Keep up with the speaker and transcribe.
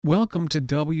Welcome to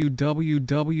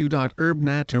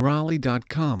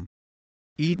www.naturali.com.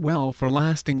 Eat well for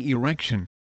lasting erection.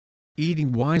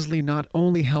 Eating wisely not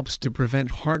only helps to prevent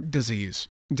heart disease,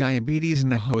 diabetes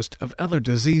and a host of other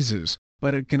diseases,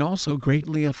 but it can also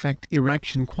greatly affect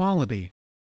erection quality.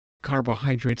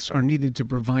 Carbohydrates are needed to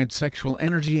provide sexual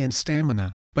energy and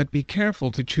stamina, but be careful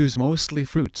to choose mostly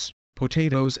fruits,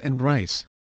 potatoes and rice.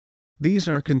 These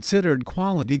are considered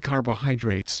quality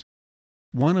carbohydrates.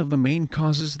 One of the main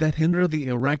causes that hinder the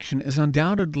erection is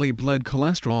undoubtedly blood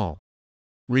cholesterol.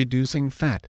 Reducing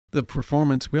fat, the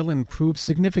performance will improve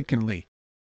significantly.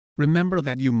 Remember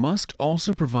that you must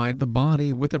also provide the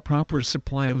body with a proper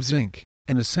supply of zinc,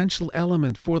 an essential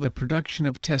element for the production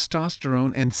of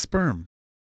testosterone and sperm.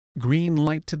 Green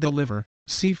light to the liver,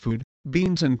 seafood,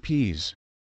 beans and peas.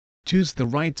 Choose the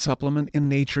right supplement. In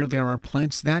nature there are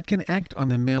plants that can act on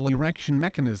the male erection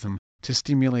mechanism, to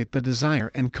stimulate the desire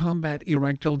and combat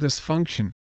erectile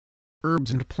dysfunction.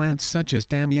 Herbs and plants such as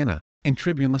Damiana and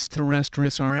Tribulus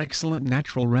terrestris are excellent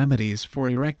natural remedies for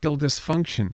erectile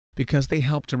dysfunction, because they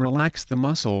help to relax the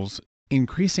muscles,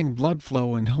 increasing blood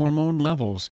flow and hormone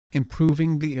levels,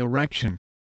 improving the erection.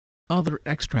 Other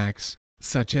extracts,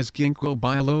 such as ginkgo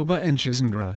biloba and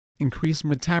schizandra, increase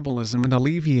metabolism and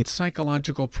alleviate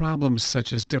psychological problems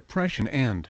such as depression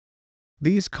and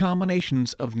these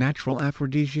combinations of natural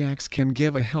aphrodisiacs can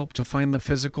give a help to find the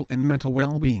physical and mental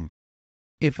well-being.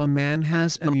 If a man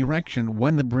has an erection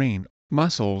when the brain,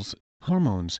 muscles,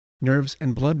 hormones, nerves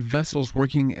and blood vessels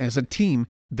working as a team,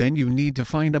 then you need to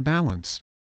find a balance.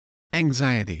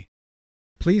 Anxiety.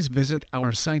 Please visit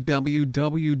our site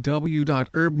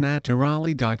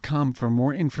www.herbnaturali.com for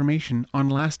more information on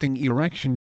lasting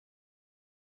erection